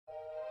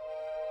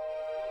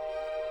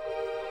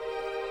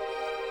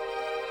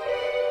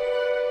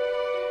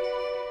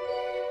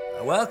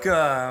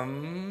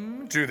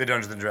Welcome to the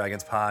Dungeons &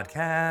 Dragons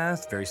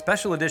podcast. Very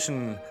special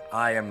edition.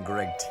 I am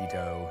Greg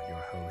Tito, your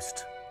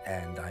host,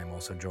 and I am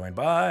also joined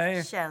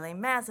by... Shelly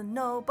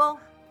Mazzanoble.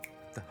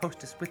 The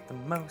hostess with the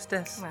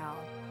mostest. Well,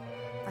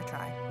 I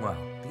try. Well,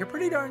 you're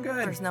pretty darn good.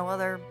 There's no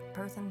other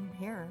person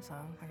here, so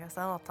I guess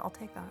I'll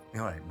take that.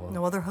 All right, well...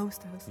 No other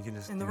hostess you can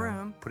just, in the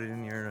room. Put it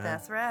in your...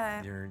 That's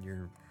right.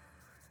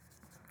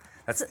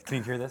 Can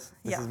you hear this?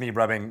 This Yeah. is me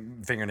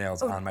rubbing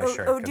fingernails on my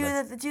shirt.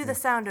 Do the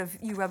sound of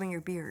you rubbing your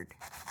beard.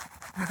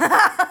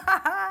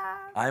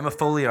 I'm a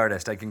Foley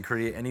artist. I can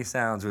create any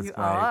sounds with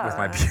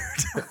my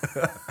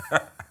beard.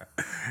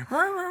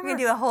 We can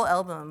do a whole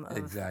album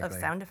of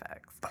sound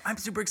effects. But I'm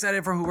super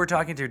excited for who we're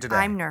talking to today.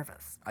 I'm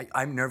nervous.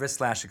 I'm nervous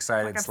 /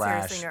 excited I'm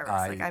seriously nervous.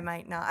 I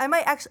might not. I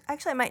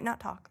might not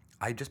talk.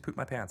 I just pooped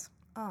my pants.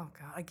 Oh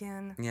God!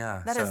 Again.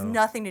 Yeah. That has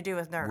nothing to do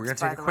with nerves. We're gonna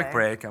take a quick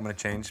break. I'm gonna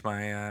change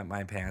my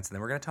my pants, and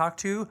then we're gonna talk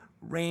to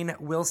Rainn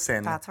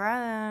Wilson. That's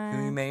right.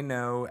 Who you may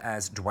know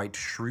as Dwight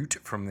Schrute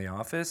from The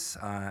Office,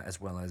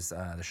 as well as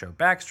the show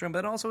Backstrom,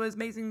 but also his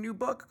amazing new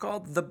book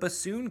called The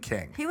Bassoon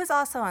King. He was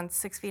also on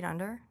 6 Feet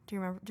Under. Do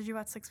you remember? Did you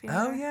watch 6 Feet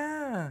Under? Oh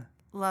yeah.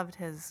 Loved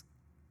his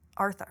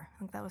Arthur. I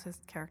think that was his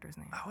character's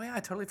name. Oh yeah, I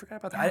totally forgot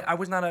about that.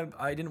 Yeah.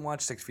 I didn't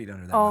watch 6 Feet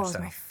Under that much. Oh, it was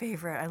my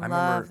favorite. I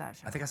love that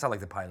show. I think I saw like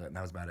the pilot, and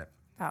that was about it.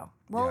 Oh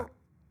well. Yeah.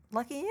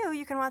 Lucky you.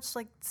 You can watch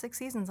like 6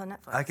 seasons on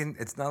Netflix.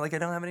 It's not like I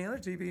don't have any other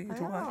TV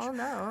to watch. Oh,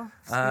 no.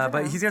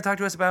 But he's going to talk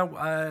to us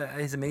about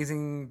his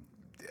amazing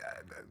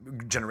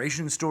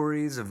generation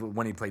stories of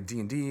when he played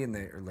D&D in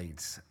the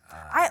late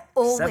I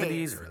always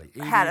 70s, early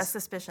 80s. had a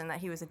suspicion that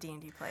he was a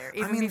D&D player,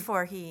 even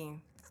before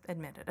he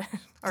admitted it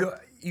or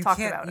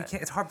talked about it.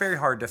 It's very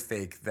hard to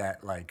fake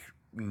that like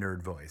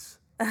nerd voice.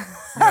 You know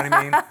what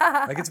I mean?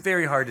 Like it's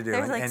very hard to do.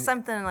 There's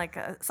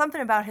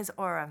something about his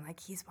aura. I'm like,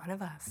 he's one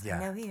of us. Yeah, I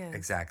know he is.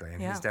 Exactly,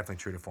 and he's definitely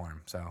true to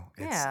form. So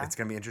it's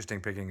going to be interesting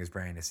picking his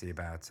brain to see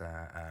about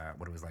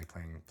what it was like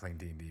playing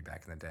D&D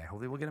back in the day.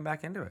 Hopefully, we'll get him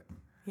back into it.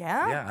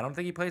 Yeah. Yeah, I don't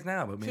think he plays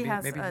now, but maybe he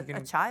has he can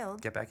a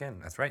child. Get back in.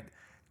 That's right.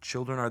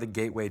 Children are the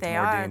gateway to They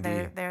more are.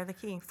 D&D. They're the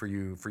key for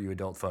you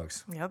adult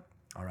folks. Yep.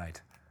 All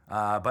right.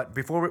 But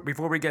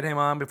before we get him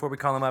on, before we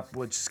call him up,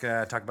 we're just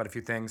going to talk about a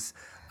few things.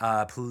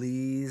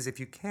 Please, if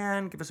you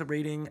can, give us a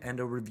rating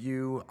and a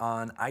review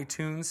on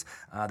iTunes.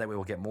 That way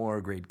we'll get more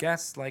great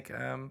guests like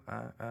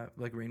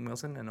Rainn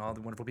Wilson and all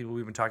the wonderful people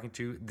we've been talking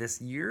to this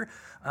year.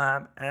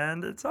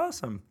 And it's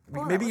awesome.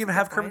 Well, maybe even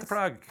have Kermit the voice.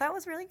 Frog. That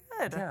was really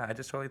good. Yeah, I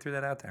just totally threw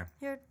that out there.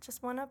 You're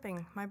just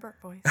one-upping my Bert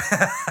voice.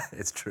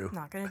 It's true.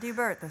 Not going to do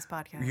Bert this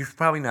podcast. You should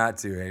probably not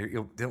do it.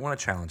 You don't want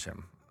to challenge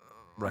him.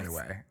 Right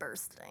away.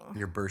 Bursting.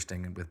 You're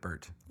bursting with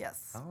Bert.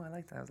 Yes. Oh, I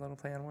like that. There's a little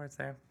play on words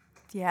there.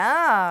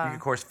 Yeah. You can,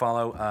 of course,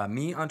 follow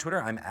me on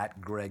Twitter. I'm at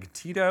Greg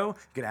Tito. You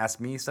can ask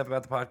me stuff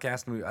about the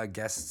podcast,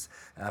 guests,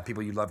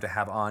 people you'd love to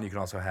have on. You can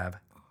also have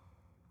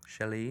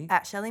Shelly.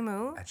 At Shelly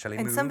Moo.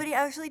 And Moo. somebody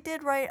actually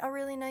did write a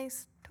really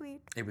nice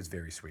tweet. It was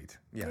very sweet.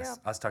 Yes. Yep.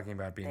 Us talking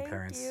about being Thank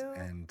parents you.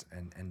 and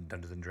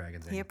Dungeons and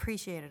Dragons. He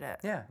appreciated it.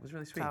 Yeah, it was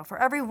really sweet. So for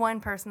every one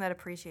person that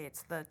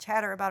appreciates the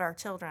chatter about our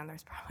children,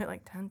 there's probably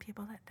like 10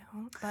 people that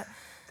don't. But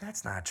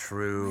that's not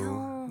true.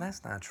 Well,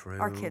 that's not true.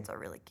 Our kids are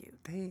really cute.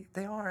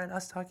 They are, and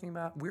us talking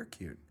about we're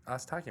cute.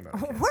 Us talking about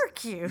kids. We're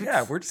cute.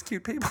 Yeah, we're just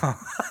cute people.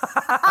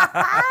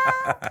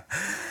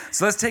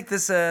 So let's take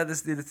this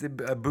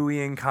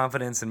buoying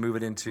confidence and move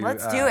it into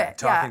Let's do it.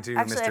 Talking to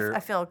Actually, Mr. I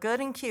feel good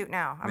and cute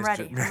now. I'm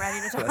ready. I'm ready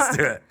to talk. Let's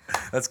do it.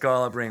 Let's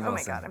call up Rainn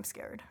Wilson. Oh my God, I'm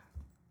scared.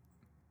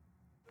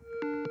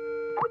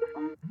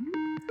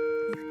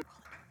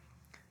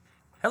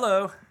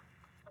 Hello.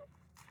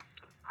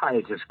 Hi,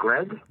 is this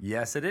Greg?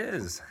 Yes, it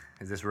is.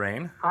 Is this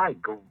Rainn? Hi,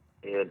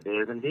 it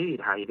is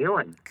indeed. How you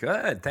doing?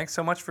 Good. Thanks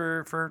so much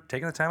for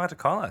taking the time out to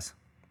call us.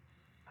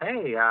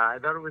 Hey, I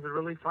thought it was a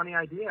really funny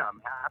idea.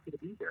 I'm happy to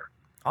be here.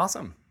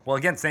 Awesome. Well,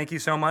 again, thank you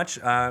so much.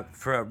 We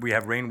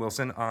have Rainn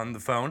Wilson on the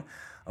phone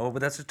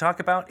with us to talk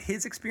about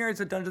his experience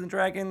with Dungeons &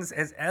 Dragons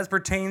as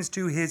pertains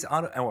to his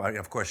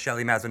of course,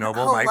 Shelly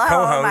Mazzanoble, my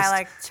co-host.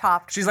 My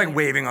chopped. She's like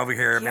waving over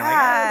here. God. Being like, hey,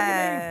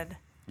 look at me.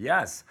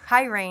 Yes.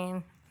 Hi,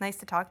 Rainn. Nice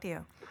to talk to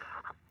you.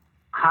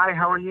 Hi,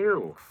 how are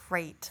you?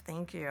 Great,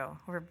 thank you.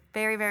 We're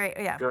very, very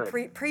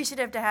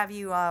appreciative to have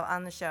you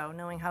on the show,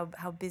 knowing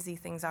how busy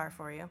things are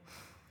for you.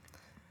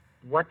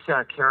 What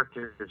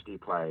characters do you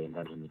play in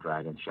Dungeons &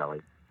 Dragons,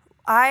 Shelly?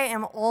 I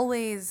am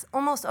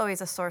almost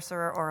always a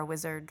sorcerer or a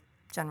wizard,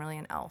 generally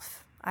an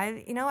elf.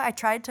 I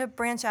tried to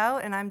branch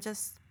out, and I'm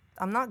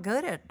not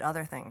good at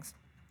other things.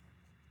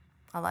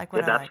 I like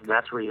what I like.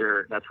 That's where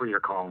your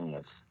calling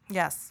is.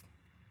 Yes.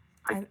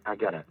 I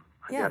get it.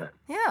 I get it.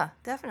 Yeah,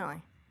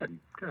 definitely.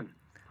 Good.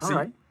 So, all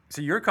right.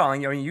 So you're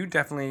calling. I mean, you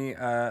definitely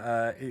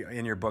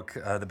in your book,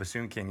 The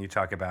Bassoon King, you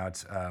talk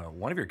about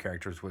one of your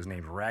characters was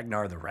named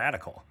Ragnar the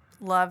Radical.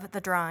 Love the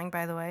drawing,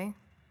 by the way.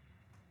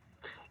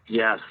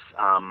 Yes.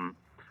 I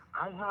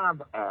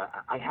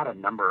had a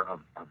number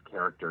of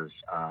characters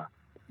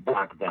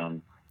back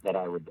then that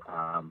I would,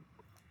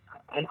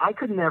 and I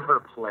could never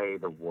play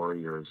the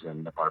warriors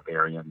and the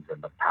barbarians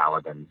and the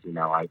paladins.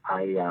 I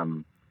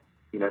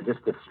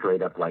just the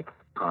straight up like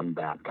on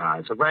that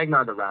guy. So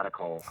Ragnar the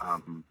Radical,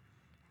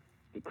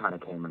 he kind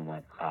of came and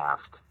went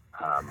fast.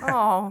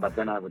 Oh. But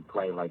then I would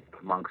play like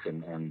monks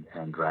and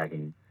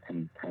dragon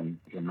and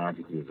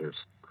magic users.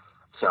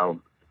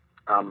 So,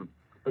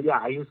 but yeah,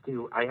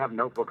 I have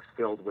notebooks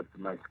filled with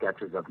my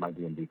sketches of my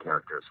D&D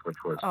characters, which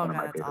was one of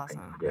my that's favorite awesome.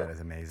 things to do. That is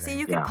amazing. See,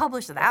 you could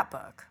publish that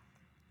book.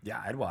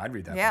 Yeah, I'd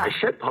read that. Yeah. I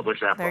should publish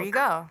that There book. you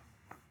go.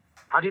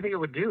 How do you think it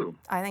would do?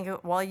 I think,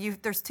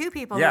 there's two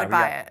people Yeah, who would we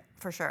buy got it,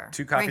 for sure.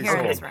 2 copies right here in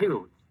sold. this room.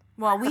 Two.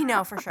 Well, we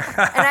know for sure.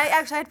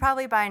 And I'd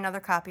probably buy another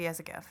copy as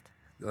a gift.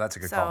 Well, that's a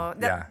good So call.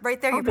 Yeah.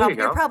 right there, Oh, there you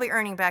go. you're probably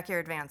earning back your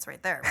advance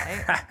right there,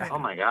 right? Oh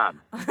my God.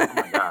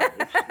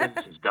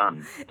 This is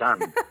done.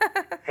 Done.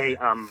 Hey,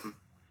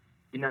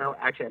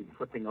 actually I'm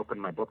flipping open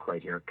my book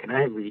right here. Can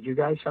I read you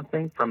guys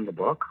something from the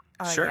book?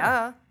 Sure.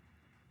 Yeah.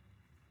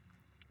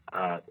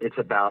 It's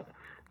about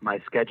my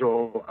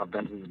schedule of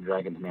Dungeons and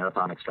Dragons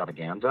Marathon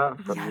Extravaganza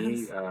from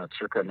me,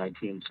 circa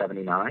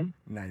 1979.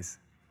 Nice.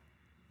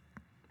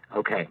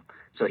 Okay,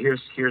 so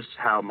here's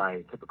how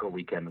my typical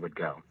weekend would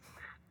go.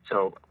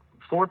 So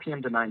 4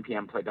 p.m. to 9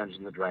 p.m. play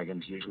Dungeons and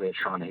Dragons, usually at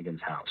Sean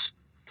Higgins' house.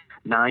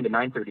 9 to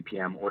 9:30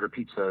 p.m. order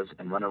pizzas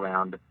and run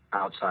around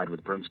outside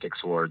with broomstick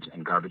swords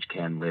and garbage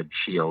can lid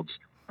shields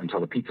until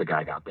the pizza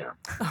guy got there.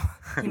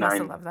 You must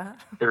have loved that.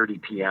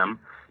 9:30 p.m.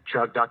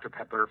 chug Dr.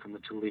 Pepper from the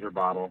 2-liter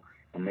bottle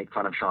and make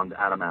fun of Sean's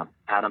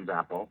Adam's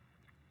apple,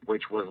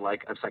 which was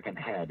like a second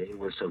head. It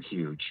was so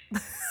huge.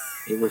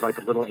 It was like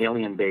a little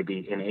alien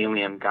baby. An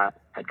alien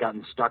had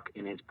gotten stuck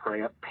in his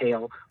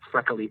pale,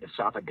 freckly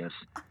esophagus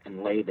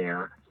and lay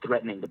there,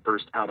 threatening to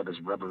burst out of his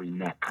rubbery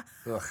neck.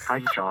 Ugh.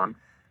 Hi, Sean.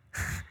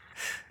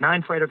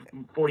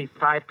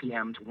 9:45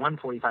 p.m. to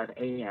 1:45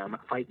 a.m.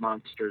 fight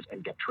monsters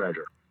and get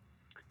treasure.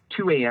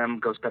 2 a.m.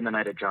 go spend the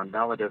night at John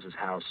Valadez's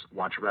house,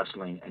 watch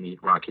wrestling, and eat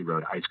Rocky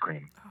Road ice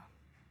cream.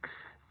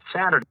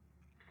 Saturday,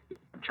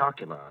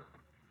 Chocula.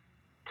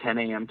 10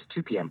 a.m. to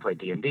 2 p.m. play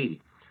D&D.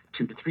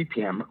 2 to 3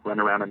 p.m. run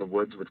around in the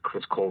woods with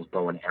Chris Cole's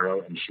bow and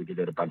arrow and shoot it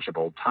at a bunch of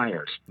old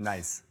tires.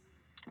 Nice.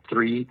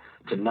 3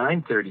 to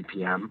 9:30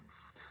 p.m.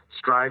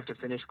 strive to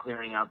finish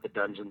clearing out the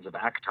dungeons of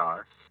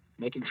Akhtar,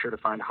 making sure to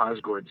find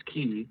Hosgord's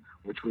key,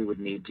 which we would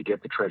need to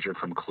get the treasure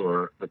from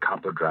Clor, the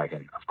copper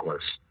dragon, of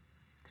course.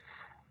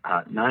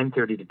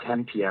 9:30 to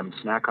 10 p.m.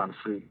 snack on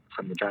fruit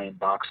from the giant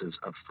boxes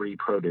of free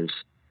produce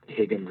the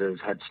Higginses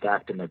had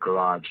stacked in their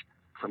garage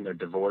from their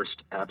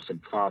divorced,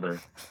 absent father,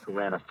 who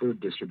ran a food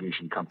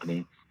distribution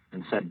company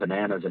and sent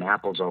bananas and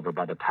apples over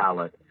by the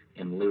pallet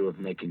in lieu of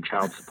making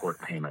child support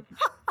payments,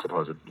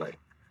 supposedly.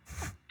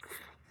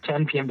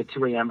 10 p.m. to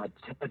 2 a.m.,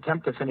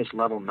 attempt to finish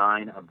level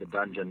 9 of the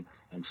dungeon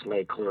and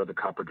slay Clor the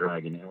Copper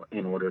Dragon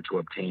in order to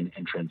obtain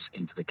entrance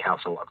into the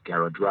castle of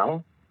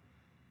Garadrell.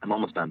 I'm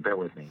almost done. Bear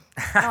with me.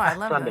 Oh, I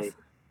love this.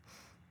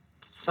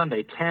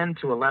 Sunday, 10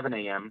 to 11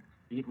 a.m.,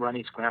 eat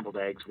runny scrambled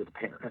eggs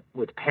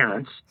with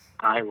parents.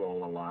 I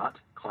roll a lot.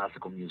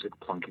 Classical music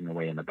plunking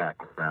away in the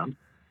background.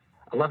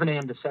 11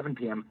 a.m. to 7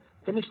 p.m.,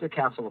 finish the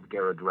castle of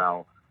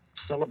Garadrell,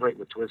 celebrate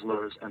with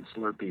Twizzlers and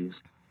Slurpees,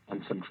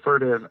 and some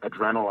furtive,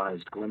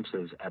 adrenalized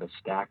glimpses at a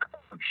stack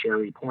of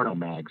sherry porno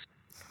mags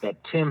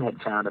that Tim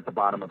had found at the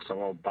bottom of some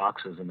old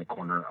boxes in the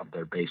corner of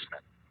their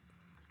basement.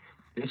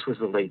 This was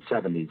the late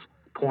 70s.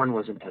 Porn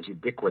wasn't as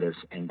ubiquitous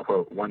and,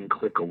 quote, one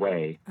click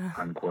away,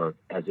 unquote,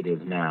 as it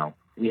is now.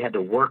 We had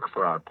to work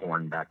for our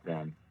porn back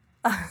then.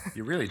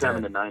 You really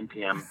 7 did. to 9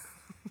 p.m.,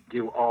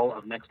 do all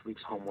of next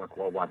week's homework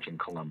while watching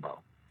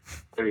Columbo.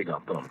 There you go.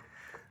 Boom.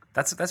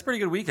 That's a pretty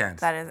good weekend.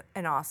 That is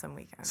an awesome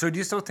weekend. So do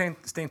you still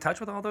stay in touch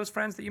with all those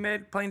friends that you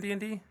made playing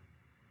D&D?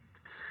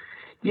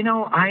 You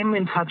know, I'm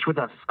in touch with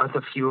a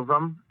few of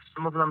them.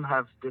 Some of them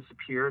have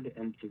disappeared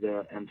into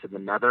the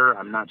nether.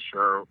 I'm not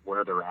sure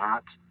where they're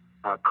at.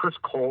 Chris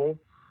Cole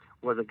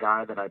was a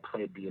guy that I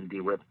played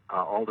D&D with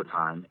all the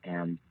time,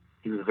 and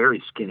he was a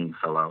very skinny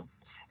fellow.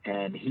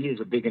 And he is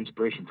a big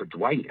inspiration for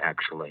Dwight,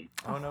 actually.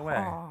 Oh, no way.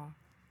 Oh.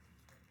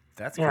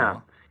 That's Yeah.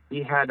 cool.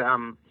 He had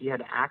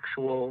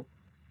actual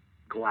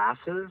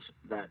glasses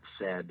that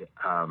said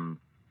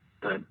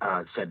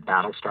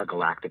Battlestar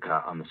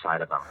Galactica on the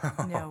side of them.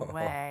 No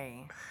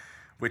way.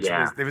 Which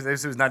Yeah.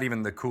 this was not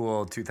even the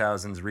cool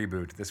 2000s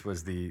reboot. This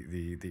was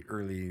the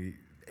early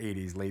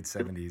 80s, late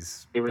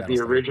 70s. It was the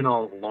Battlestar.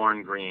 original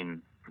Lorne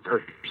Greene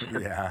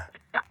version. Yeah.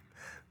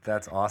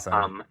 That's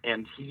awesome.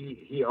 And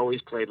he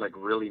always played like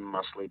really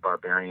muscly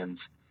barbarians,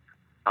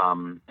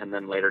 and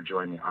then later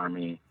joined the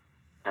army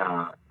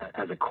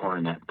as a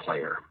cornet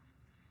player.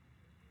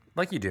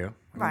 Like you do. I mean,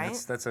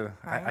 Right. That's Right.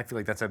 I feel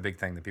like that's a big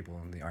thing that people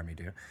in the army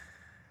do.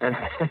 And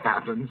it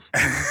happens.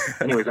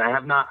 Anyways,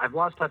 I've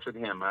lost touch with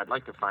him. I'd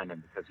like to find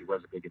him because he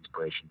was a big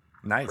inspiration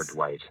Nice. for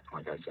Dwight,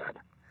 like I said.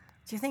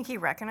 Do you think he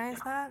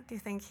recognized that? Do you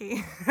think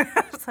he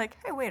was like,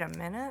 hey, wait a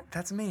minute?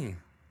 That's me.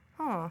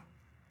 Huh.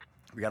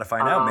 We got to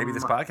find out. Maybe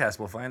this podcast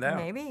will find out.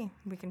 Maybe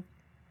we can.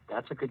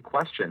 That's a good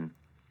question.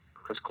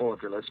 Chris Cole,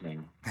 if you're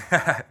listening.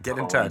 Get in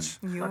call touch.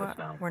 in. You Let us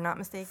know. were not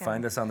mistaken.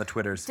 Find us on the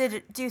Twitters.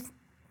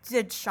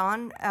 Did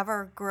Sean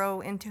ever grow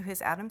into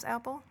his Adam's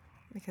apple?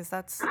 Because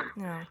that's,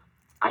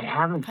 I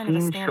haven't kind of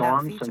a seen standout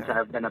Sean feature. since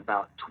I've been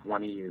about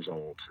 20 years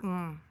old.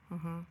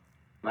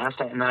 Last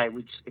time, and then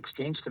we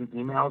exchanged some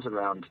emails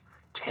around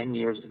 10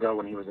 years ago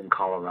when he was in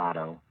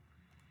Colorado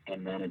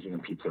and managing a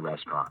pizza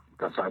restaurant.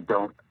 So I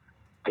don't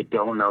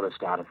know the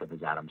status of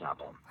his Adam's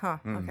apple. Huh.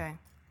 Okay.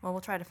 Well,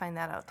 we'll try to find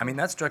that out. I mean,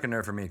 that struck a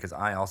nerve for me because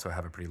I also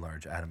have a pretty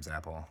large Adam's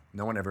apple.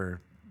 No one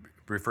ever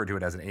referred to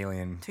it as an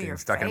alien To thing your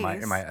stuck in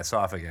face. my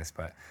esophagus,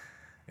 but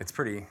it's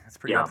pretty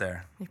Yeah. up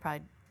there. You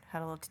probably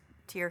had a little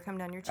tear come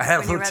down your cheek. I had a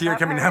when you little read tear that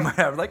coming part. down my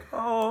head. I was like,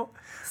 oh.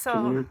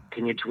 So,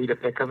 Can you tweet a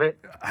pic of it?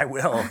 I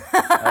will.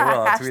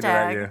 I'll tweet it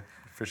at Hashtag. you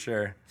for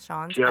sure.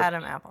 Sean's Just-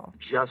 Adam apple.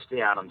 Just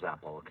the Adam's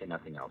apple. Okay,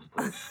 nothing else,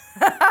 please.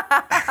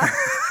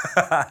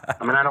 I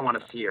mean, I don't want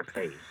to see your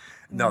face.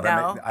 No,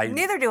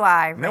 Neither do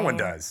I. No one Rainn.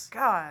 does.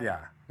 God. Yeah,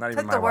 not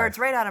even Took my the words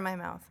wife. right out of my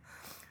mouth.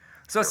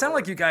 So it sounded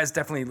like you guys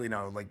definitely,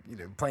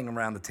 playing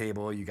around the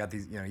table. You got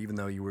these, even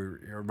though you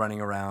were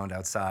running around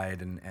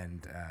outside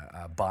and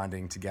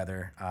bonding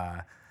together.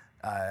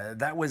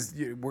 That was,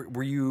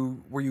 were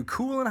you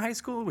cool in high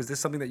school? Was this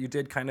something that you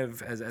did kind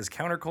of as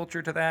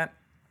counterculture to that?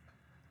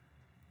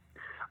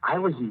 I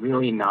was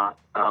really not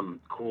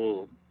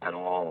cool at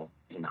all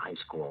in high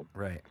school.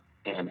 Right.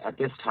 And at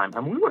this time,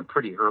 and we were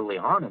pretty early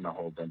on in the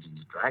whole Dungeons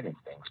and Dragons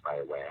things, by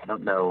the way. I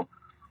don't know.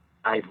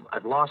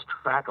 I've lost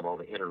track of all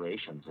the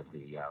iterations of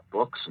the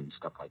books and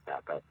stuff like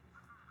that. But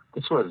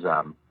this was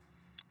at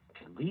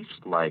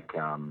least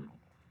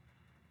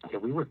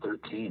we were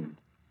 13.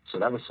 So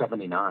that was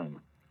 79.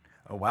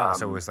 Oh, wow.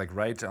 So it was like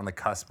right on the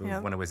cusp of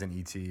Yep. when it was in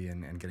ET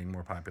and getting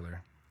more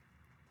popular.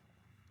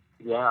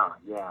 Yeah.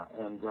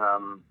 And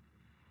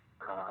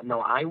no,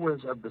 I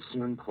was a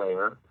bassoon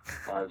player,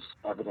 as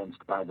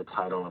evidenced by the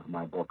title of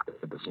my book,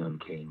 The Bassoon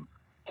King.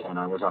 And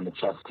I was on the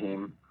chess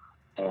team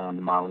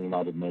and Model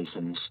United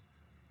Nations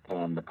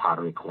and the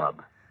Pottery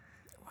Club.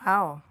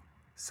 Wow.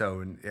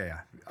 So, yeah,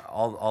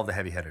 all the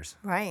heavy hitters.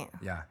 Right.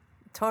 Yeah.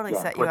 Totally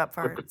set you up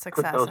for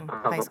success put those in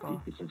high puzzle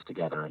school. pieces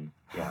together, and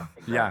Yeah.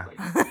 exactly.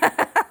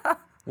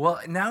 Well,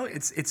 now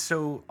it's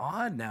so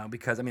odd now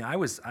because I mean I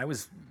was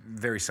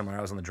very similar.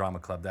 I was on the drama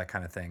club, that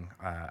kind of thing,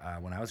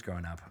 when I was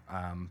growing up,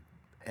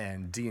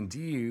 and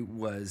D&D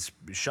was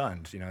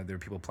shunned. There were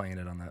people playing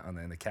it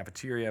in the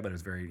cafeteria, but it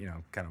was very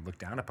kind of looked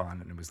down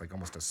upon, and it was like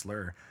almost a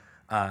slur.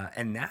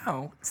 And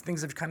now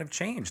things have kind of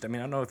changed. I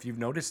mean, I don't know if you've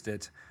noticed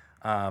it,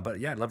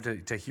 but yeah, I'd love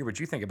to hear what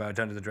you think about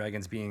Dungeons and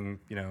Dragons being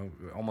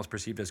almost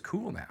perceived as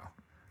cool now.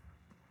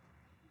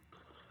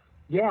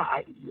 Yeah,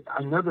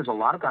 I know there's a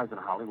lot of guys in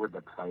Hollywood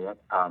that play it.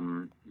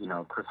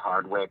 Chris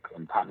Hardwick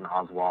and Patton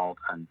Oswalt.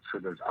 I'm sure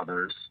there's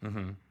others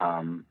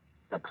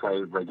that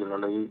play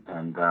regularly,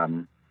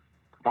 and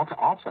that's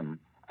awesome.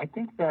 I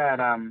think that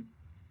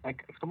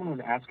if someone was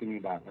asking me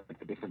about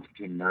the difference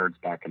between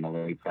nerds back in the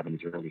late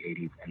 70s, early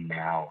 80s, and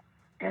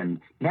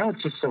now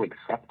it's just so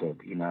accepted.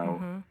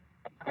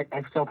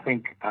 I still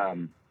think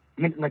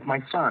like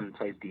my son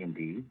plays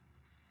D&D.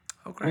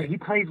 Okay. He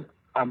plays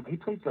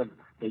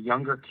the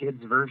younger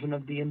kids version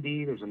of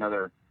D&D. There's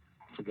another,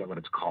 I forget what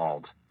it's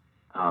called.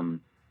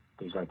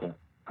 There's like a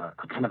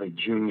kind of a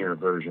junior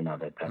version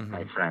of it that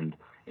my friend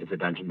is a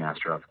dungeon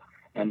master of.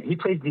 And he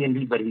plays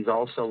D&D, but he's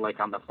also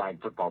like on the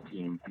flag football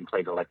team and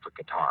plays electric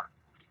guitar.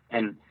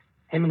 And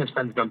him and his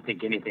friends don't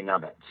think anything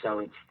of it.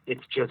 So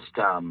it's just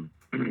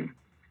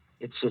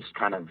it's just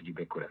kind of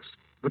ubiquitous,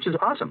 which is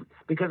awesome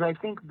because I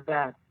think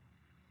that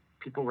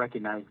people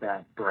recognize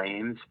that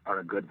brains are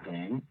a good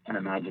thing and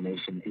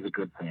imagination is a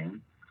good thing.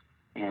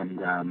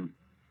 And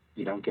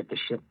you don't get the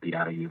shit beat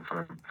out of you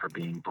for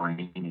being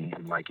brainy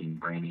and liking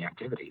brainy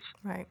activities.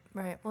 Right.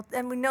 Well,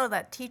 and we know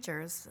that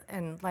teachers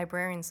and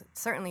librarians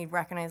certainly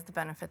recognize the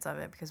benefits of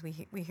it because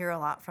we hear a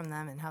lot from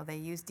them and how they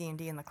use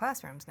D&D in the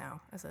classrooms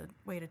now as a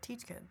way to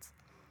teach kids.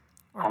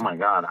 Oh my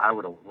God, I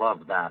would have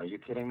loved that. Are you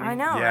kidding me? I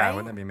know, Yeah, right?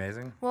 wouldn't that be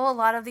amazing? Well, a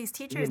lot of these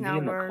teachers D&D now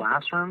in the were...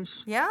 classrooms?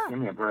 Yeah. Give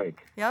me a break.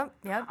 Yep.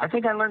 I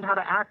think I learned how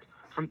to act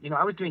from,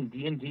 I was doing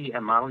D&D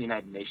and Model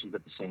United Nations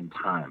at the same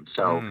time.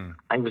 So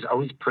I was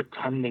always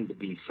pretending to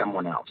be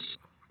someone else.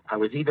 I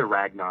was either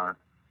Ragnar,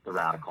 the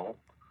radical,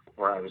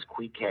 or I was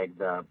Queequeg,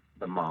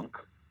 the monk,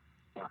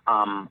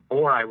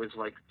 or I was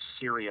like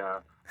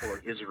Syria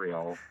or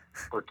Israel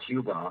or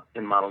Cuba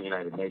in Model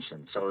United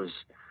Nations. So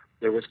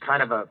there was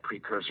kind of a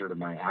precursor to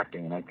my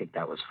acting, and I think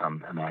that was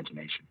from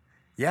imagination.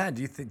 Yeah.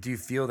 Do you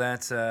feel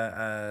that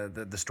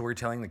the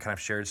storytelling, the kind of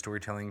shared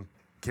storytelling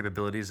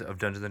capabilities of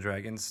Dungeons and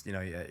Dragons?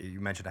 You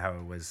mentioned how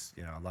it was,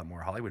 a lot more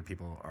Hollywood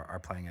people are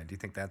playing it. Do you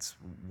think that's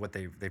what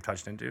they've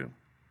touched into?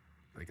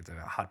 Like it's a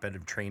hotbed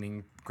of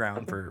training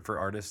ground for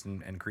artists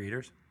and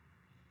creators?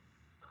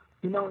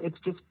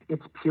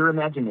 It's pure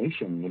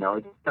imagination.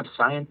 It's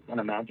science and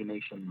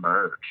imagination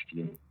merged.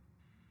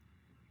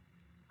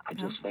 I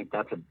just think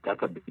that's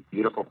a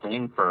beautiful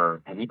thing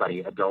for anybody,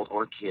 adult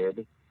or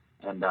kid.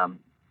 And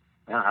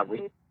I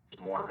wish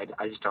more.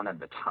 I just don't have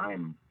the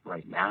time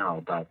right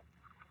now, but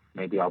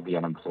maybe I'll be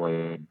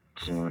unemployed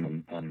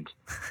soon and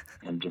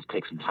just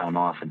take some time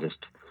off and just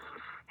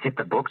hit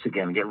the books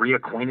again, get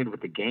reacquainted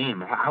with the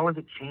game. How has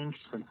it changed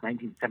since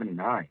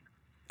 1979?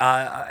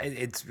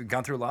 It's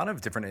gone through a lot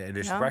of different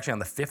editions. Yeah. We're actually on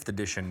the 5th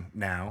edition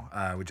now.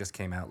 It just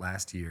came out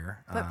last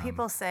year. But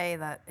people say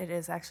that it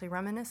is actually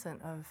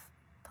reminiscent of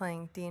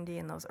playing D&D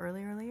in those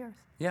early years.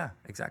 Yeah,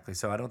 exactly.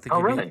 So I don't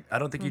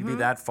think you'd be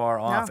that far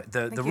off. I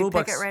The think rule you'd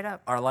pick books it right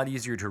up. are a lot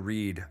easier to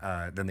read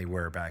than they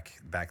were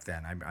back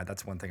then.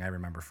 That's one thing I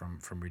remember from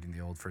reading the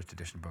old first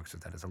edition books,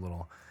 is that it's a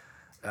little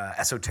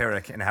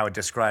esoteric in how it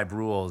described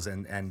rules,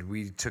 and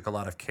we took a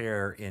lot of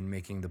care in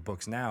making the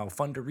books now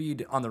fun to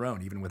read on their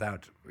own, even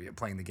without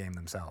playing the game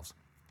themselves.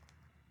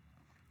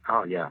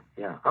 Oh, yeah.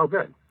 Oh,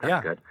 good.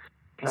 That's good.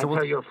 Can I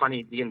tell you a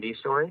funny D&D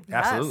story?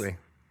 Yes. Absolutely.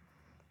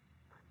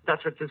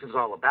 That's what this is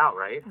all about,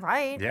 right?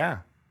 Right. Yeah.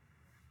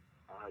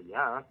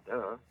 Yeah,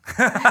 duh. So,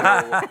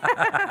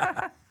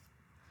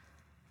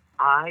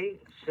 I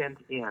sent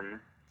in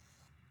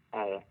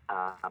a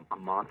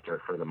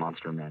monster for the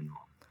Monster Manual.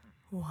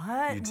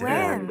 What? You did. When?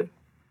 And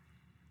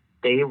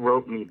they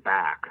wrote me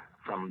back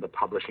from the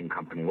publishing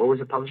company. What was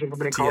the publishing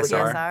company called again?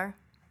 TSR.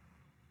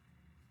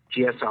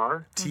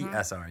 GSR?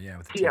 TSR, yeah.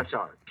 With the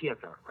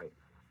TSR, right.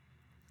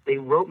 They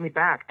wrote me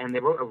back, and they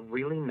wrote a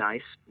really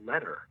nice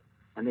letter.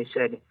 And they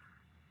said,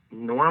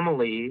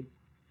 normally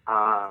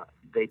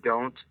they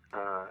don't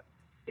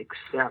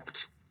accept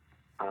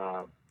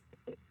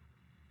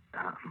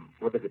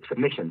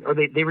submission. Or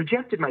they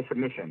rejected my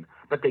submission,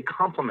 but they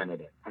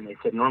complimented it. And they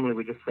said, normally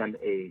we just send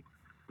a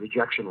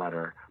rejection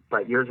letter,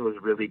 but yours was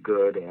really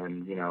good,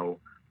 and,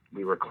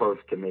 we were close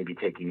to maybe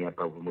taking it,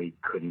 but we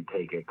couldn't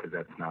take it because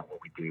that's not what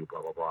we do,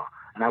 blah, blah, blah.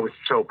 And I was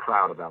so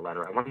proud of that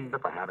letter. I wonder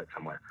if I have it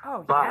somewhere.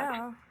 Oh, but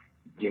yeah.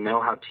 you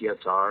know how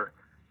TSR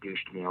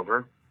douched me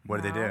over?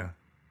 What did they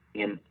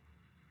do?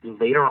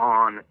 Later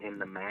on in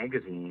the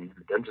magazine,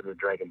 the Dungeons and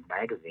Dragons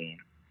magazine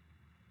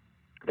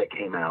that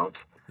came out,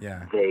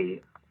 Yeah.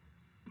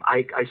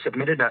 I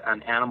submitted a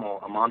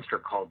monster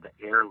called the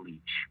Air Leech,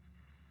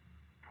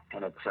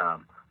 and it's a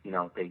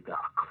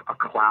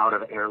cloud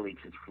of air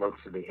leeches floats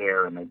through the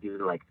air, and they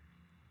do like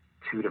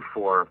 2 to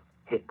 4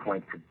 hit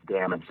points of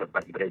damage,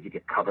 but as you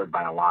get covered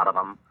by a lot of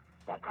them,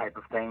 that type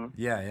of thing.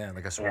 Yeah,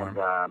 like a swarm.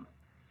 And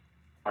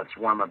a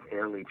swarm of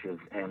air leeches,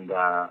 and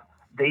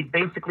they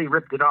basically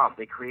ripped it off.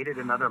 They created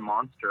another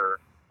monster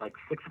like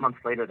 6 months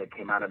later that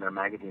came out in their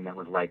magazine that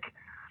was like,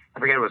 I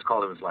forget what it was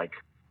called. It was like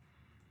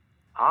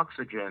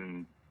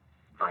oxygen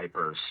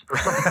vipers or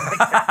something like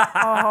that.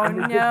 Oh, and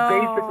no. just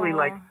basically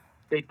like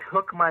they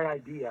took my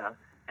idea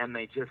and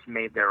they just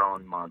made their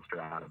own monster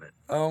out of it.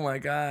 Oh my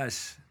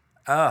gosh.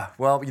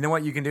 Well, you know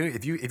what you can do?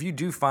 If you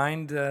do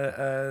find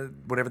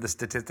whatever the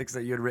statistics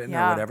that you had written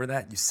or whatever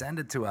that, you send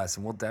it to us,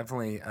 and we'll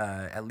definitely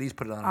at least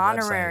put it on our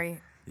website.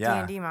 Honorary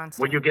D&D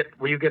monster.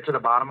 Will you get to the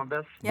bottom of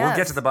this? Yes. We'll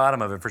get to the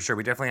bottom of it for sure.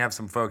 We definitely have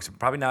some folks,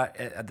 probably not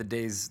at the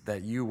days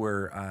that you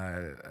were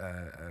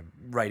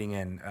writing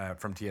in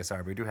from TSR,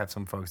 but we do have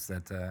some folks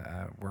that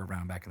were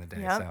around back in the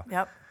day.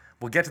 Yep.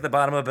 We'll get to the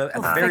bottom of it.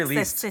 At the very fix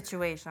least, this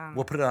situation.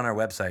 we'll put it on our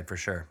website for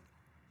sure.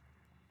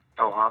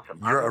 Oh,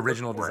 awesome. Your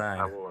original design.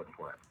 I will look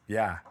for it.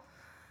 Yeah.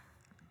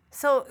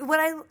 So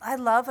what I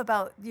love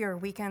about your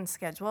weekend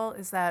schedule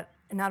is that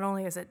not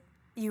only is it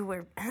you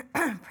were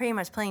pretty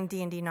much playing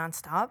D&D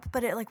nonstop,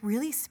 but it like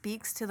really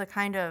speaks to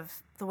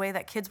the way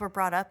that kids were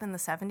brought up in the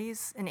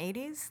 70s and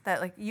 80s,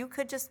 that like you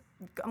could just,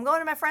 I'm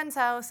going to my friend's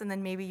house, and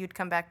then maybe you'd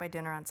come back by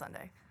dinner on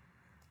Sunday.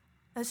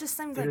 It just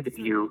seems like... Dude,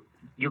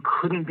 you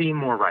couldn't be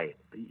more right.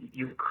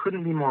 You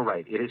couldn't be more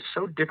right. It is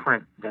so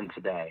different than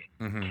today.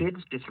 Mm-hmm.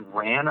 Kids just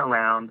ran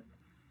around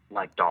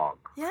like dogs.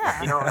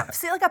 Yeah.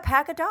 See, like a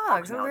pack of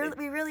dogs. No,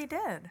 We really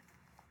did.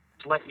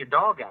 Let your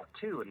dog out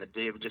too, and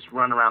they would just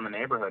run around the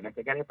neighborhood. And if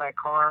they got hit by a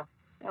car,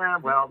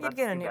 well, You'd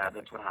get a new dog.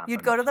 That's what happened.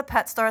 You'd go to the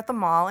pet store at the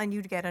mall, and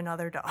you'd get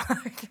another dog.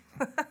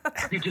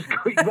 You just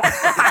go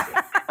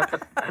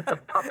at the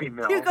puppy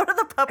mill. You go to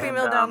the puppy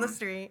mill down the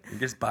street. You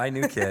just buy a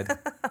new kid.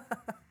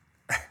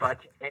 But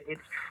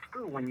it's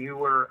true. When you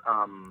were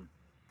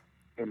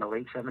in the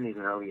late 70s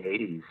and early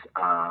 80s,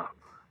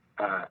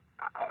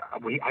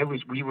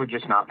 we were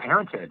just not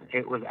parented.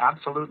 It was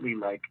absolutely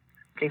like,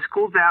 okay,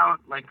 school's out.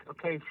 Like,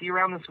 okay, see you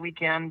around this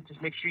weekend.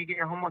 Just make sure you get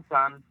your homework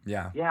done.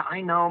 Yeah. Yeah,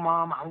 I know,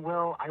 Mom. I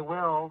will.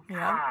 Yeah.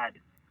 God.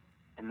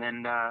 And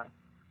then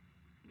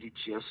you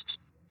just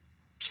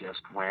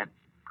went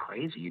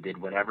crazy. You did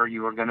whatever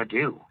you were gonna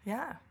do.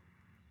 Yeah.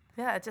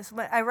 Yeah, it just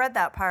I read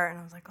that part and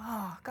I was like,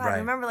 oh God, Right. I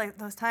remember like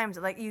those times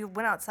like you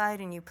went outside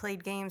and you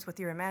played games with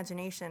your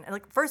imagination. And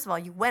like first of all,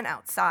 you went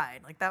outside.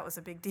 Like that was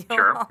a big deal.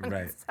 Sure.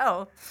 Right.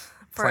 So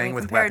Playing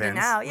with compared weapons.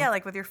 to now, yeah,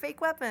 like with your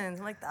fake weapons.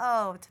 I'm like,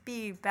 oh, to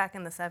be back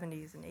in the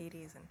 70s and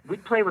 80s and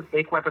We'd play with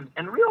fake weapons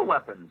and real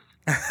weapons.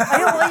 I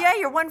know, well, yeah,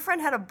 your one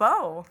friend had a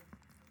bow.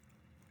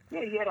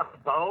 Yeah, he had a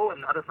bow,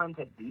 and other friends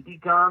had BB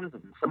guns,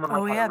 and someone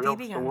had a real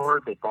BB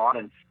sword they bought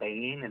in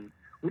Spain, and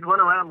we'd run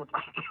around with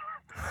like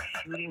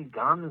shooting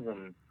guns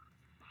and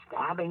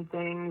stabbing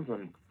things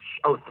and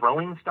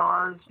throwing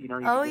stars. You know,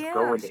 you could just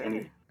go into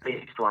any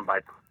big store and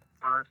buy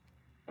stars.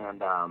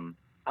 And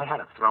I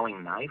had a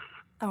throwing knife.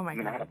 Oh my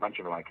God! I had a bunch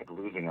of them. I kept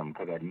losing them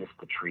because I'd missed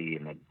the tree,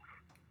 and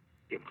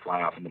they'd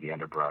fly off into the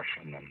underbrush,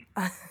 and then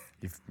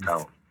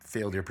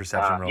failed your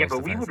perception roles. Yeah,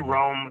 but we would defensively.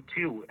 roam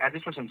too.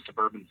 This was in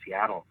suburban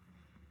Seattle.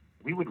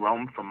 We would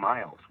roam for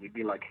miles. We'd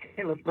be like,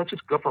 hey, let's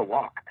just go for a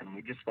walk. And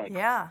we just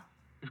Yeah.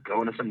 just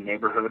go into some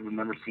neighborhood we've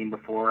never seen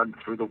before, and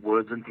through the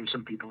woods and through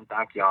some people's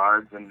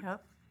backyards, and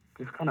Yep.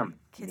 just kind of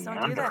Kids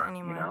meander, don't do that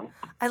anymore. You know?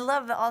 I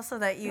love also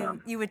that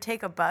you would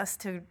take a bus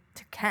to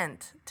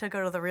Kent to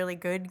go to the really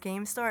good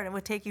game store, and it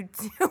would take you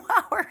 2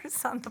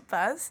 hours on the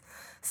bus.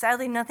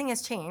 Sadly, nothing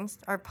has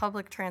changed. Our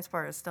public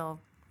transport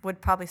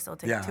would probably still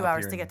take 2 up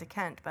hours here to get to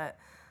Kent. But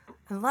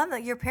I love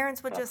that your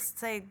parents would just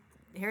say,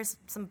 "Here's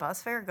some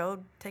bus fare.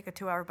 Go take a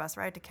 2-hour bus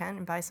ride to Kent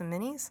and buy some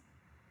minis."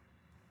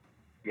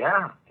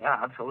 Yeah,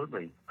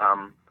 absolutely.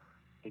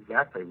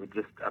 Exactly. We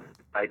just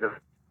by the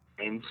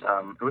games.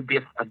 It would be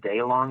a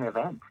day-long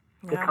event.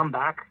 To Yeah. come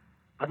back,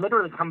 I'd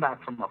literally come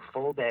back from a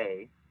full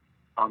day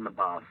on the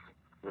bus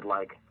with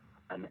like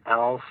an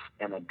elf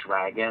and a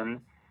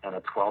dragon and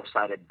a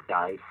 12-sided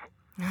dice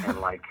and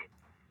like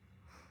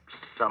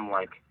some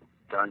like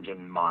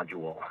dungeon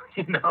module,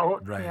 you know.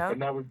 Right. Yeah.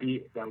 And that would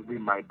be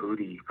my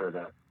booty for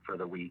the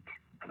week,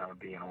 and that would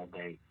be an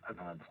all-day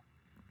event.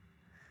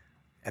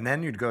 And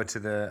then you'd go to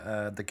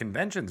the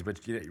conventions,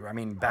 which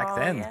back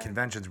then yeah.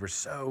 conventions were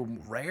so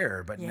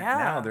rare, but Yeah.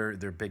 now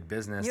they're big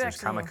business. You There's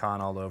actually-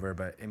 Comic-Con all over,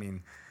 but I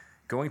mean,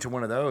 going to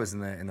one of those in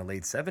the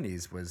late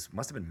 '70s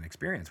must have been an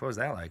experience. What was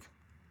that like?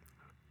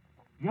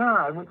 Yeah,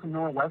 I went to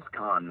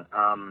NorwestCon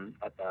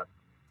at the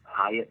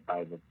Hyatt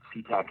by the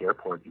SeaTac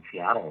Airport in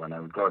Seattle, and I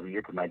would go every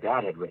year because my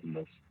dad had written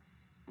this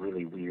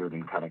really weird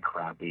and kind of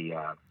crappy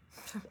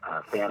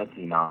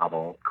fantasy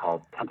novel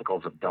called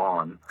Tentacles of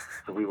Dawn.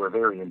 So we were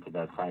very into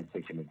the science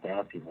fiction and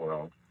fantasy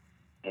world,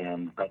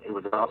 but it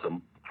was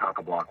also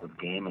chock-a-block with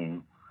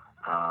gaming.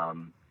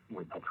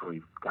 That's where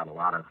we got a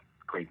lot of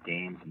great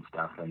games and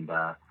stuff. And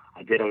I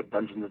did a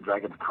Dungeons and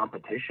Dragons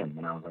competition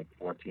when I was like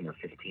 14 or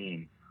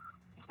 15.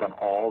 Spent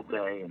all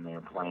day in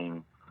there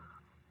playing,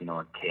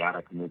 a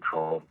chaotic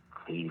neutral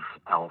thief,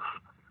 elf,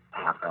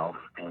 half elf,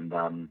 and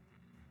I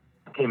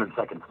came in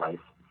second place.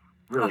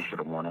 Really should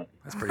have won it.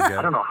 That's pretty good.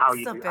 I don't know how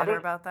you Still do. bitter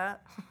about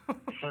that. I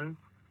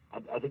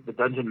think the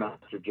dungeon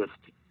master just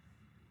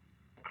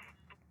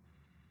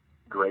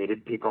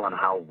graded people on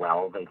how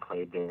well they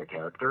played their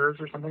characters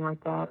or something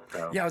like that.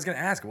 So, Yeah, I was gonna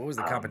ask, what was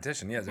the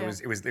competition? Yes, yeah.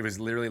 it was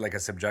literally like a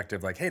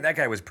subjective, like, hey, that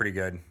guy was pretty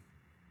good.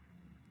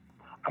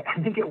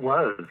 I think it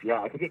was.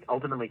 Yeah, I think it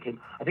ultimately came.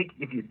 I think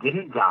if you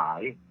didn't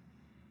die,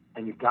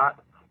 and there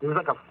was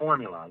like a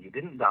formula. You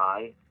didn't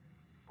die.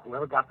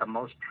 Whoever got the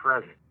most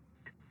treasure,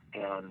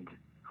 and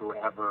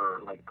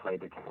whoever like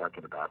played the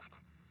character the best,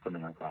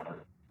 something like that,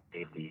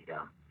 gave the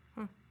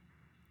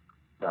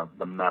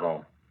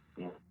medal,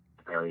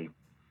 very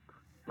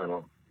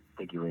little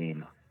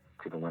figurine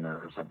to the winner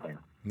or something.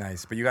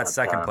 Nice, but you got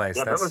second place.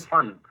 Yeah, that was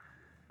fun.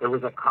 There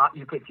was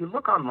if you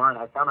look online,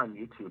 I found on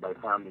YouTube,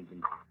 these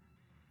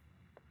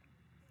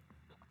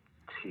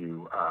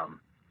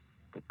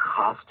the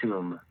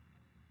costume.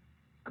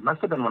 It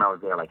must have been when I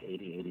was there, like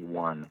 80,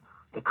 81.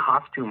 The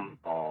costume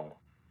ball.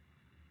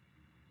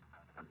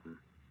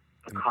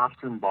 The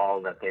costume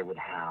ball that they would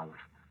have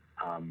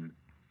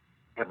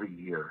every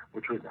year,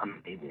 which was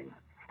amazing,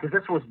 because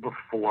this was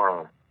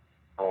before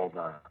all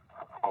the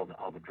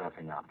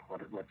dressing up.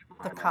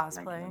 The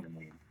cosplay.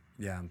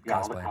 Yeah,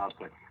 All the cosplay.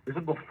 cosplay. This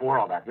is before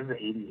all that. This is an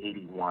 80,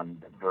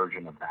 81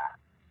 version of that.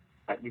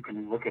 But you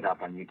can look it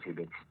up on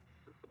YouTube.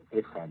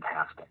 It's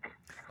fantastic.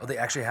 Oh, they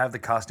actually have the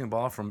costume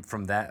ball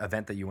from that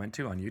event that you went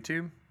to on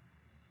YouTube?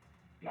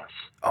 Yes.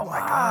 Oh my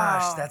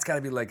gosh, that's got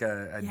to be like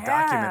a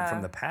document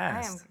from the I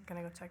past. am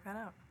gonna go check that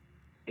out.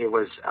 It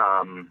was,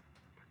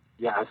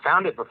 I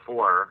found it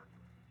before.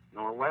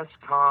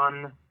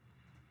 NorwestCon,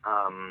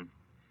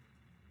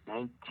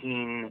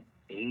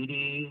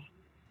 1980.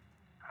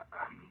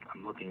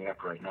 I'm looking it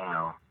up right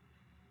now.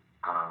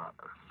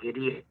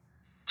 Video. Let's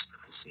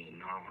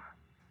see,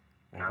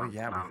 Well,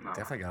 yeah, we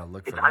definitely got to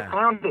look for I that.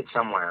 found it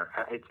somewhere.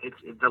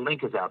 The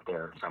link is out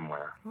there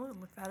somewhere. Ooh,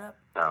 look that up.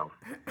 So.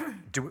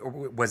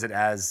 Was it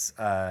as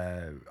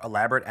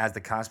elaborate as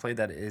the cosplay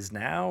that it is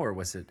now, or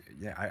was it?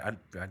 Yeah, I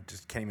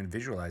just can't even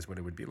visualize what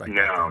it would be like.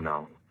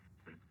 No,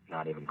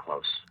 not even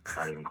close.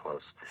 Not even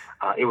close.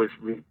 It was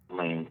really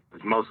lame. It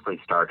was mostly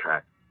Star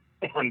Trek,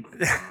 and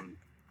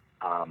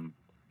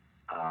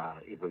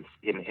it was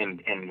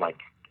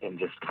in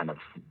just kind of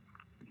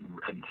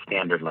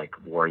standard like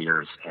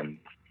warriors and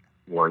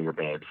warrior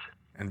babes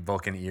and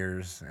Vulcan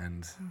ears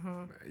and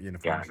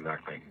uniforms. Yeah,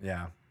 exactly.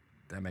 Yeah,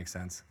 that makes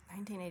sense.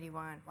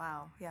 1981.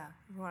 Wow. Yeah,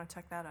 we want to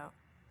check that out.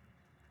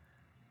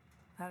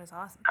 That is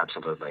awesome.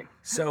 Absolutely.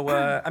 So,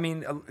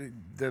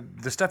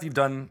 the stuff you've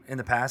done in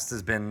the past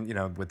has been,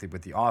 with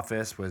the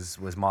Office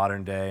was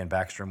modern day, and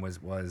Backstrom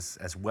was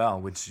as well.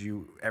 Would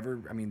you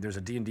ever? There's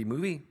a D&D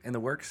movie in the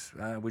works.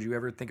 Would you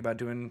ever think about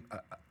doing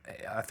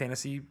a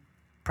fantasy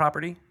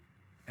property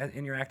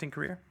in your acting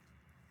career?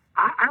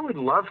 I would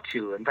love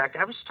to. In fact,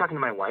 I was talking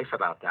to my wife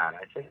about that.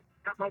 I think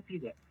that might be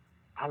that.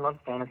 I love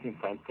fantasy and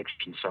science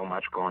fiction so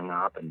much growing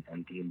up, and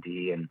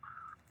D&D and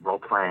role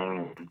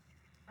playing. And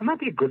that might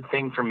be a good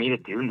thing for me to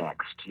do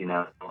next.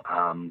 I've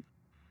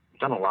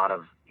done a lot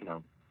of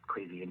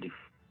crazy indie,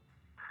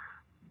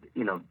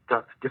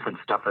 different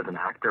stuff as an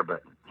actor.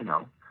 But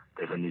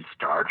there's a new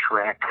Star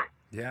Trek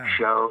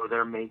show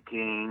they're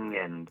making,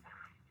 and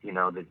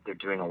they're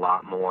doing a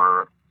lot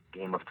more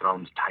Game of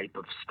Thrones type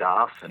of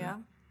stuff.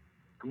 And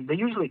they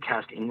usually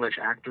cast English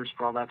actors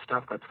for all that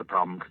stuff. That's the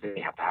problem, because they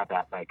have to have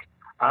that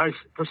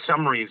for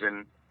some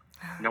reason,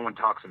 no one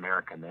talks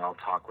American. They all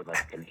talk with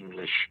like an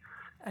English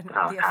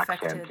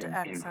accent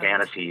in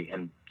fantasy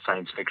and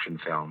science fiction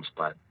films.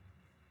 But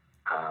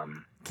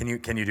can you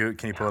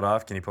pull it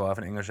off? Can you pull off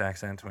an English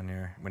accent when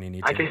you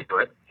need to? I can do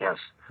it. Yes.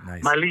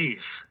 Nice. My liege,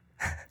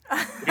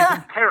 it is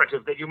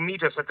imperative that you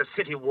meet us at the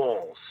city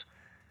walls.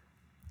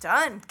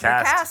 Done.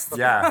 Cast. You're cast.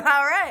 Yeah.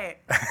 All right.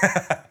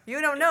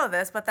 You don't know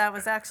this, but that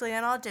was actually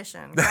an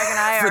audition. Greg and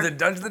I for the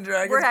Dungeons and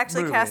Dragons. We're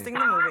actually movie. casting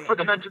the movie. For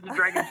the Dungeons and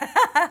Dragons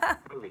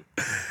movie.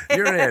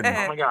 You're in.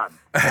 Oh my God.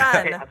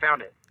 Done. Okay, I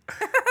found it.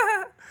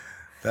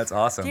 That's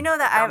awesome. Do you know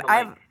that Found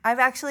the link. I've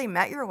actually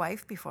met your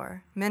wife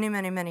before, many,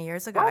 many, many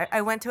years ago. What?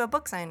 I went to a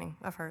book signing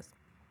of hers.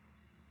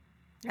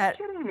 You're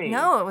kidding me.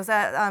 No, it was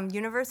at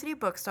University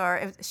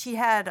Bookstore. She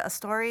had a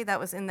story that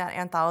was in that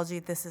anthology,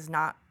 This Is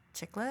Not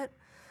Chicklet.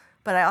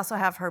 But I also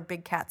have her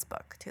Big Cats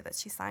book, too, that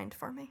she signed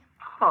for me.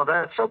 Oh,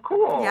 that's so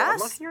cool. Yes.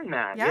 I love hearing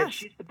that. Yes. Yeah,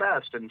 she's the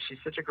best, and she's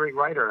such a great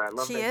writer. I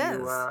love She that is.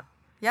 you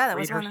That read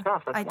was her one of,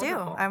 stuff. That's I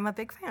wonderful. do. I'm a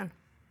big fan.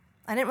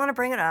 I didn't want to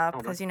bring it up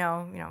because, you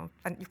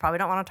probably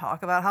don't want to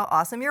talk about how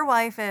awesome your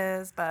wife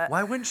is, but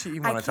Why wouldn't she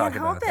even I want to talk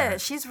can't about help that?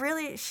 it. She's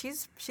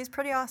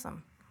pretty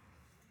awesome.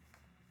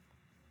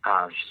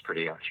 She's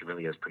pretty. She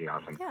really is pretty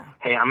awesome. Yeah.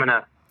 Hey, I'm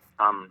gonna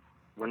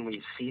when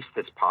we cease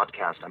this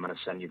podcast, I'm gonna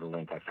send you the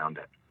link. I found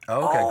it.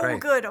 Oh, okay, great.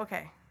 Good.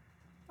 Okay.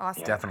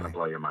 Awesome. Yeah, Definitely. It's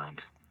gonna blow your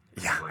mind.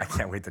 Yeah, I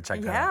can't wait to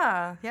check that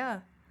out. Yeah.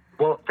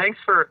 Well, thanks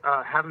for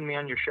having me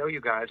on your show,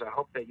 you guys. I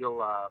hope that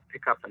you'll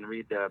pick up and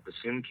read the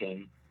Bassoon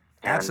King.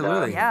 And,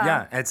 Absolutely.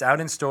 Yeah. It's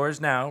out in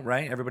stores now,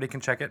 right? Everybody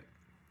can check it.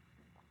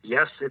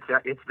 Yes, it's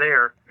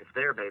there. It's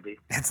there, baby.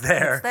 It's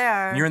there. It's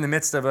there. You're in the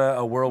midst of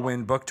a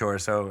whirlwind book tour,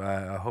 so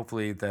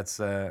hopefully that's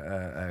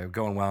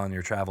going well and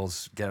your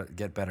travels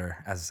get better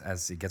as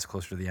it gets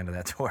closer to the end of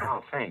that tour.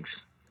 Oh, thanks.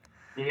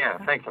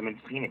 Yeah, thanks. I'm in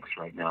Phoenix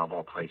right now, of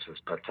all places.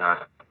 But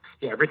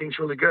everything's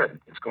really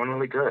good. It's going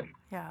really good.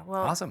 Yeah.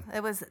 Well, Awesome.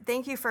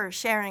 Thank you for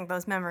sharing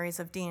those memories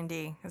of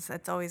D&D.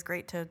 It's always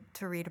great to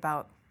read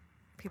about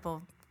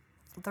people,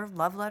 their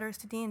love letters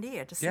to D&D.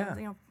 It just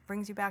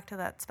brings you back to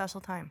that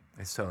special time.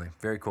 It's totally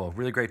very cool.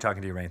 Really great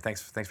talking to you, Rainn.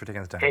 Thanks for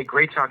taking the time. Hey,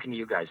 great talking to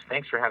you guys.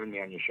 Thanks for having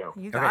me on your show.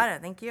 You got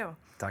it. Thank you.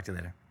 Talk to you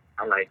later.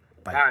 All right.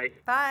 Bye.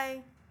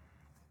 Bye.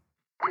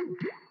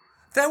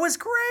 That was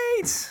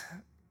great.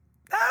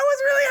 That was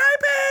really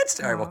high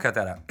pitched. All right, we'll cut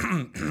that out.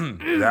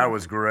 That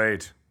was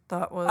great.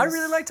 That was. I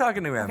really like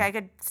talking to him. Okay, I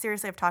could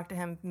seriously have talked to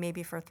him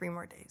maybe for 3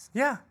 more days.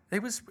 Yeah,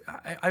 it was.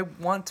 I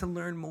want to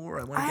learn more.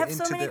 I want to I get have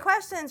into so many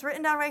questions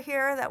written down right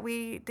here that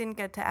we didn't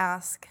get to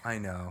ask. I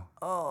know.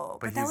 Oh,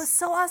 but that he's- was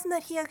so awesome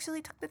that he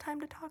actually took the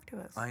time to talk to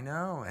us. I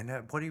know, and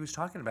what he was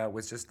talking about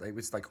was it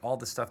was like all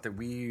the stuff that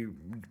we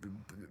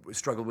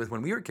struggled with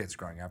when we were kids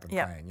growing up and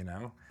playing.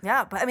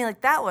 Yeah, but I mean,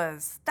 like that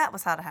was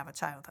how to have a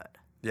childhood.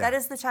 Yeah. That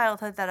is the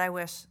childhood that I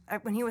wish.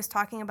 When he was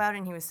talking about it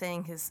and he was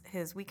saying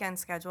his weekend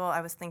schedule,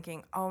 I was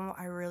thinking, oh,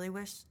 I really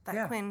wish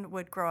that Quinn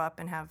would grow up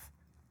and have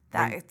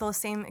those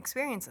same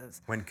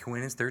experiences. When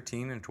Quinn is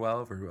 13 and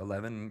 12 or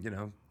 11,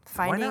 why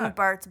Finding not?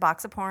 Bart's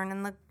box of porn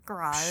in the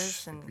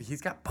garage, and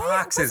He's got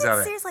boxes of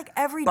it. Seriously, like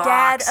every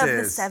dad of the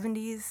Boxes.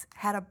 70s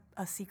had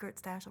a secret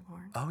stash of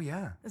porn. Oh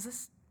yeah. Is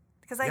this?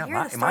 Because I hear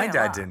my, the story my a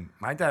dad lot. didn't.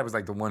 My dad was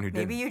like the one who didn't.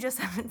 Maybe you just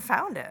haven't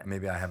found it.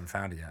 Maybe I haven't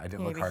found it yet. I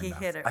didn't look Maybe hard he enough.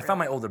 hid it I found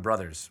my really. older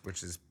brothers,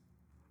 which is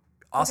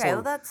also Okay,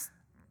 well that's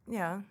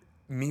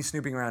me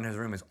snooping around his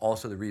room is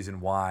also the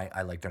reason why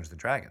I like Dungeons and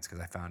Dragons, because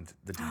I found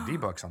the D&D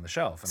books on the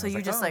shelf. And So I was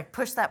you just oh. like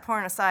push that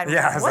porn aside. And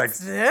Yeah, I was What's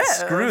like, this?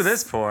 screw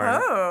this porn.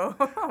 Oh.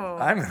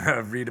 I'm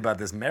gonna read about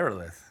this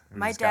Merilith.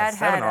 My who's got dad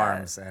 7 had a-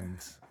 arms and.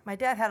 My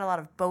dad had a lot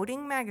of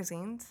boating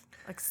magazines,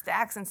 like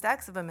stacks and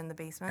stacks of them in the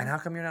basement. And how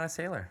come you're not a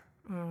sailor?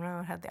 I don't know.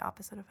 It had the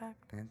opposite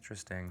effect.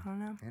 Interesting. I don't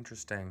know.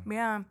 Interesting.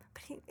 Yeah,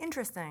 but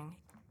interesting.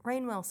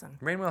 Rainn Wilson.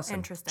 Rainn Wilson.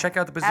 Interesting. Check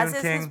out the Bassoon As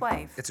is King. his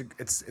wife.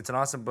 It's an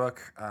awesome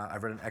book.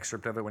 I've read an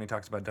excerpt of it when he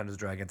talks about Dungeons and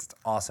Dragons. It's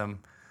awesome,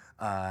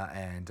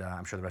 and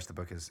I'm sure the rest of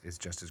the book is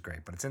just as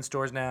great. But it's in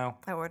stores now.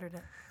 I ordered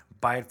it.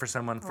 Buy it for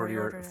someone for Already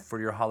your ordered it. for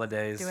your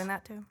holidays. Doing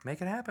that too.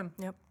 Make it happen.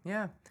 Yep.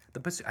 Yeah. The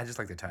bassoon, I just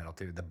like the title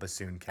too. The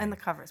Bassoon King. And the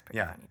cover's pretty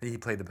Yeah. funny. He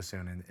played the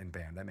bassoon in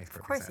band. That makes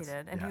perfect sense. Of course he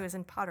did, and yeah. he was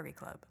in Pottery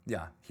Club.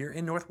 Yeah. Here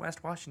in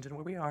Northwest Washington,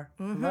 where we are.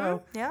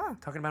 Hello. Yeah.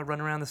 Talking about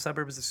running around the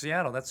suburbs of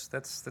Seattle. That's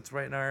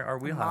right in our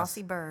wheelhouse.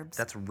 Mossy burbs.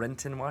 That's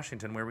Renton,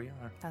 Washington, where we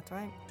are. That's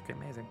right. It's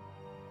amazing.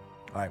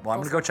 All right. Well, I'm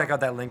going to go check out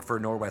that link for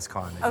Norwest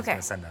Con that he's Okay. going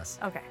to send us.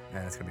 Okay.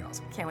 And it's going to be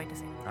awesome. Can't wait to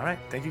see. All right.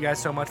 Thank you guys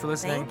so much for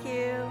listening. Thank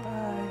you.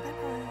 Bye.